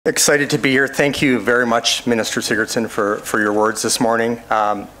Excited to be here. Thank you very much, Minister Sigurdson, for your words this morning.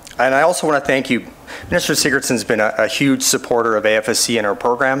 And I also want to thank you. Minister Sigurdson's been a huge supporter of AFSC and our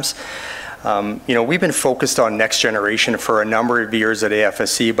programs. We've been focused on next generation for a number of years at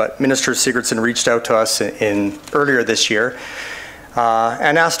AFSC, but Minister Sigurdson reached out to us earlier this year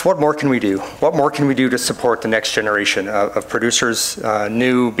and asked, what more can we do? What more can we do to support the next generation of producers,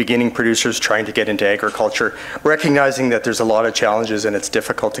 new beginning producers trying to get into agriculture, recognizing that there's a lot of challenges and it's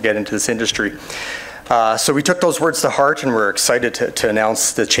difficult to get into this industry. So we took those words to heart and we're excited to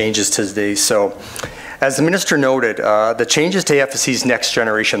announce the changes today. So, as the Minister noted, the changes to AFSC's Next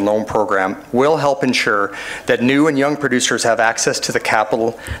Generation Loan Program will help ensure that new and young producers have access to the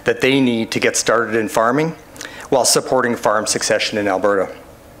capital that they need to get started in farming while supporting farm succession in Alberta.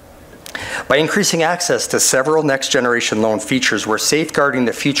 By increasing access to several Next Generation loan features, we're safeguarding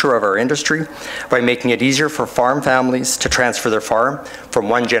the future of our industry by making it easier for farm families to transfer their farm from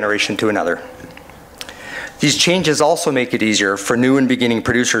one generation to another. These changes also make it easier for new and beginning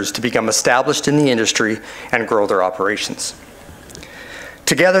producers to become established in the industry and grow their operations.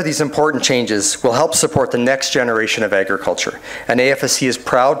 Together, these important changes will help support the next generation of agriculture, and AFSC is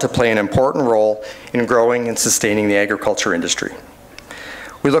proud to play an important role in growing and sustaining the agriculture industry.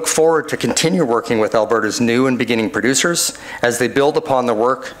 We look forward to continue working with Alberta's new and beginning producers as they build upon the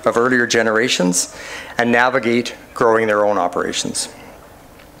work of earlier generations and navigate growing their own operations.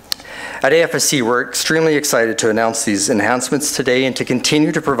 At AFSC, we're extremely excited to announce these enhancements today and to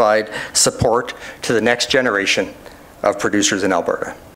continue to provide support to the next generation of producers in Alberta.